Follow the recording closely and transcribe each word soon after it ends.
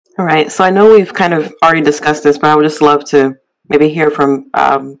All right. So I know we've kind of already discussed this, but I would just love to maybe hear from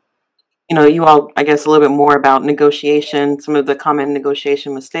you all, I guess, a little bit more about negotiation, some of the common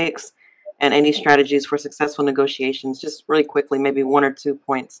negotiation mistakes, and any strategies for successful negotiations. Just really quickly, maybe 1 or 2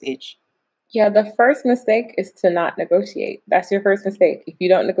 points each. Yeah, the first mistake is to not negotiate. That's your first mistake. If you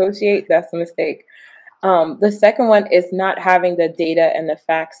don't negotiate, that's a mistake. The second one is not having the data and the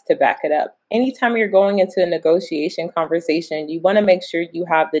facts to back it up. Anytime you're going into a negotiation conversation, you want to make sure you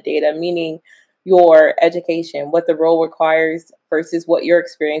have the data, meaning your education, what the role requires versus what your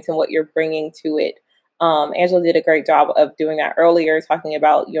experience and what you're bringing to it. Angela did a great job of doing that earlier, talking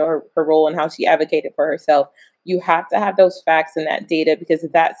about her role and how she advocated for herself. You have to have those facts and that data because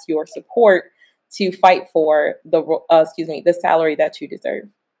that's your support to fight for the salary that you deserve.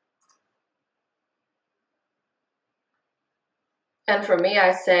 And for me,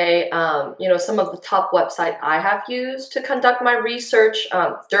 I say, some of the top websites I have used to conduct my research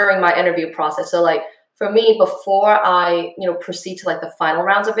during my interview process. So like for me, before I, proceed to like the final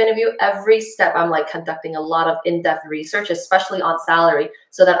rounds of interview, every step I'm like conducting a lot of in-depth research, especially on salary,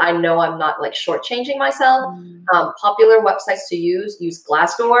 so that I know I'm not like shortchanging myself. Popular websites to use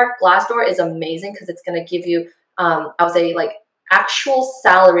Glassdoor. Glassdoor is amazing because it's going to give you, I would say like actual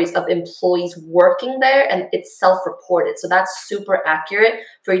salaries of employees working there, and it's self-reported. So that's super accurate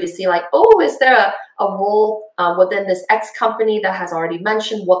for you to see like, oh, is there a role within this X company that has already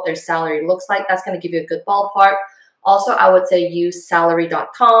mentioned what their salary looks like? That's going to give you a good ballpark. Also, I would say use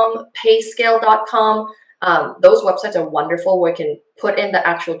salary.com, payscale.com. Those websites are wonderful where you can put in the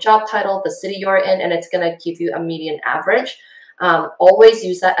actual job title, the city you're in, and it's going to give you a median average. Always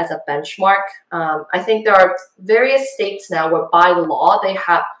use that as a benchmark. I think there are various states now where by law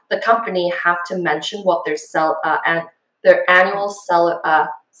the company have to mention what their annual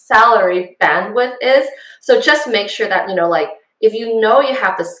salary bandwidth is. So just make sure that if you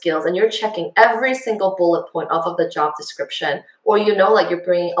have the skills and you're checking every single bullet point off of the job description, or you're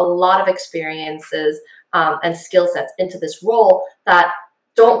bringing a lot of experiences and skill sets into this role, that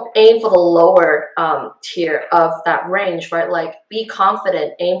don't aim for the lower tier of that range, right? Like be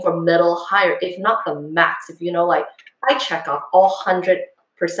confident, aim for middle, higher, if not the max. If I check off all 100%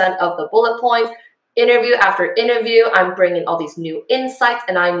 of the bullet points, interview after interview, I'm bringing all these new insights,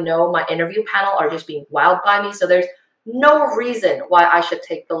 and I know my interview panel are just being wowed by me. So there's no reason why I should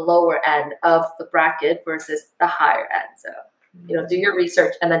take the lower end of the bracket versus the higher end. So, do your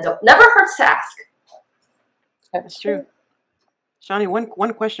research, and then never hurts to ask. That's true. Shawnee,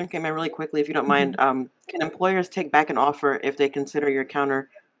 one question came in really quickly, if you don't mind. Can employers take back an offer if they consider your counter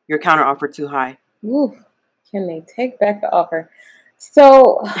offer too high? Ooh, can they take back the offer?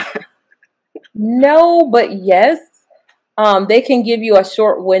 So no, but yes. They can give you a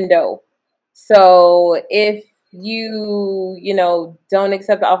short window. So if you don't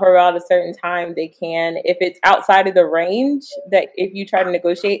accept the offer about a certain time, they can. If it's outside of the range, that if you try to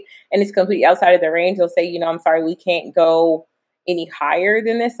negotiate and it's completely outside of the range, they'll say, I'm sorry, we can't go any higher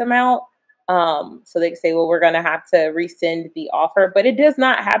than this amount. So they can say, well, we're going to have to rescind the offer. But it does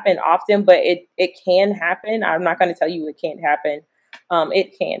not happen often, but it can happen. I'm not going to tell you it can't happen.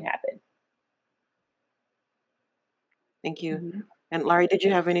 It can happen. Thank you. And Larry, did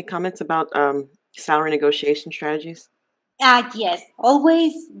you have any comments about salary negotiation strategies? Yes.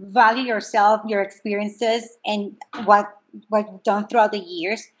 Always value yourself, your experiences, and what you've done throughout the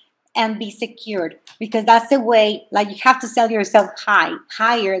years, and be secured, because that's the way, like, you have to sell yourself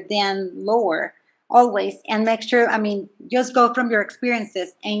higher than lower, always. And make sure, just go from your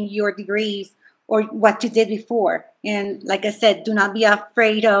experiences and your degrees or what you did before. And like I said, do not be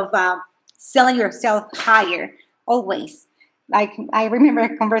afraid of selling yourself higher, always. Like, I remember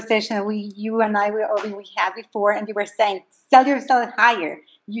a conversation you and I had before, and you were saying, sell yourself higher.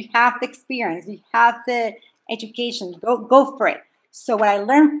 You have the experience, you have the education, go for it. So what I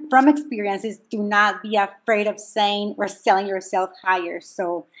learned from experience is, do not be afraid of saying or selling yourself higher.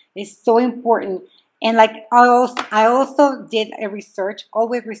 So it's so important. And like I also did a research,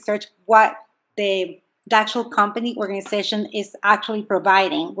 always research what the actual company organization is actually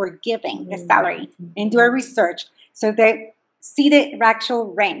providing or giving the salary, and do a research. So they see the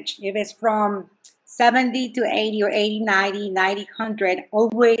actual range. If it's from 70 to 80 or 80, 90, 90, 100,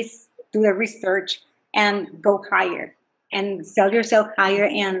 always do the research and go higher and sell yourself higher.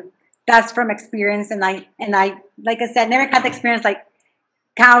 And that's from experience. And I, like I said, never had the experience like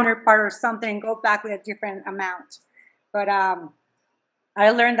counterpart or something and go back with a different amount. But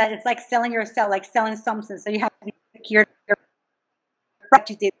I learned that it's like selling yourself, like selling something. So you have to be secure of what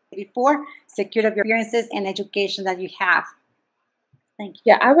you did before, secure of your experiences and education that you have. Thank you.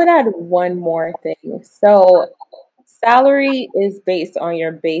 Yeah, I would add one more thing. So Salary is based on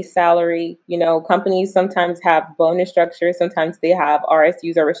your base salary. You know, companies sometimes have bonus structures, sometimes they have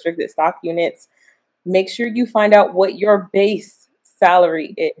RSUs or restricted stock units. Make sure you find out what your base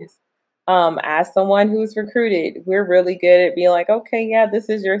salary is. As someone who's recruited, we're really good at being like, okay, yeah, this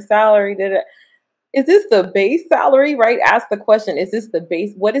is your salary. Is this the base salary, right? Ask the question, is this the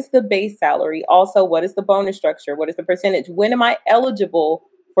base? What is the base salary? Also, what is the bonus structure? What is the percentage? When am I eligible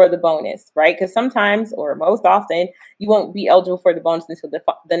for the bonus, right? Because sometimes, or most often, you won't be eligible for the bonus until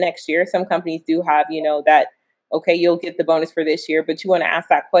the next year. Some companies do have, you know, that, okay, you'll get the bonus for this year, but you want to ask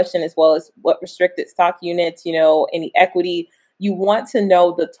that question as well as what restricted stock units, you know, any equity. You want to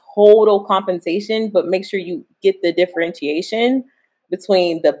know the total compensation, but make sure you get the differentiation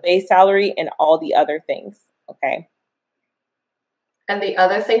between the base salary and all the other things. Okay. And the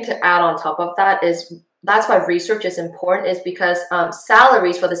other thing to add on top of that is that's why research is important, is because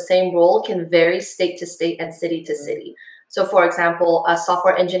salaries for the same role can vary state to state and city to city. So for example, a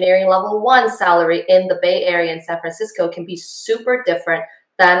software engineering level 1 salary in the Bay Area in San Francisco can be super different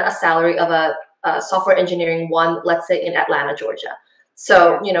than a salary of a software engineering 1, let's say in Atlanta, Georgia.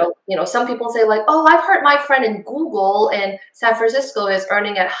 So, you know, some people say like, oh, I've heard my friend in Google in San Francisco is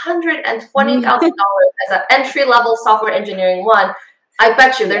earning $120,000 as an entry-level software engineering 1. I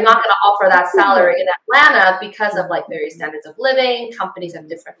bet you they're not going to offer that salary in Atlanta because of like various standards of living. Companies have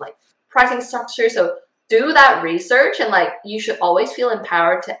different like pricing structures. So do that research, and like you should always feel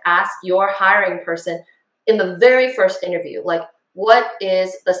empowered to ask your hiring person in the very first interview, like, what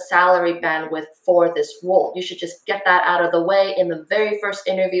is the salary bandwidth for this role? You should just get that out of the way in the very first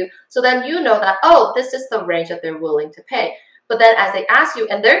interview. So then you know that, oh, this is the range that they're willing to pay. But then as they ask you,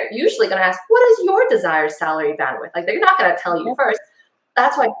 and they're usually going to ask, what is your desired salary bandwidth? Like they're not going to tell you first.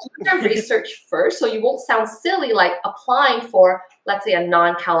 That's why do your research first, so you won't sound silly like applying for, let's say, a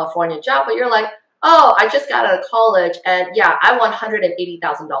non-California job, but you're like, oh, I just got out of college, and yeah, I want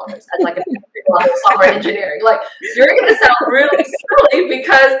 $180,000 as like a software engineering. Like, you're going to sound really silly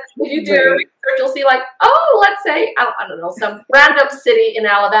because if you do your research, you'll see like, oh, let's say, I don't know, some random city in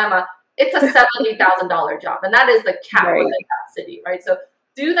Alabama, it's a $70,000 job, and that is the cap within that city, right? So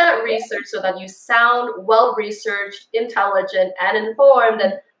do that research so that you sound well-researched, intelligent, and informed,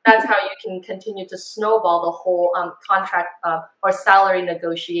 and that's how you can continue to snowball the whole contract or salary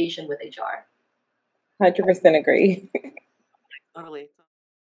negotiation with HR. 100% agree. Totally.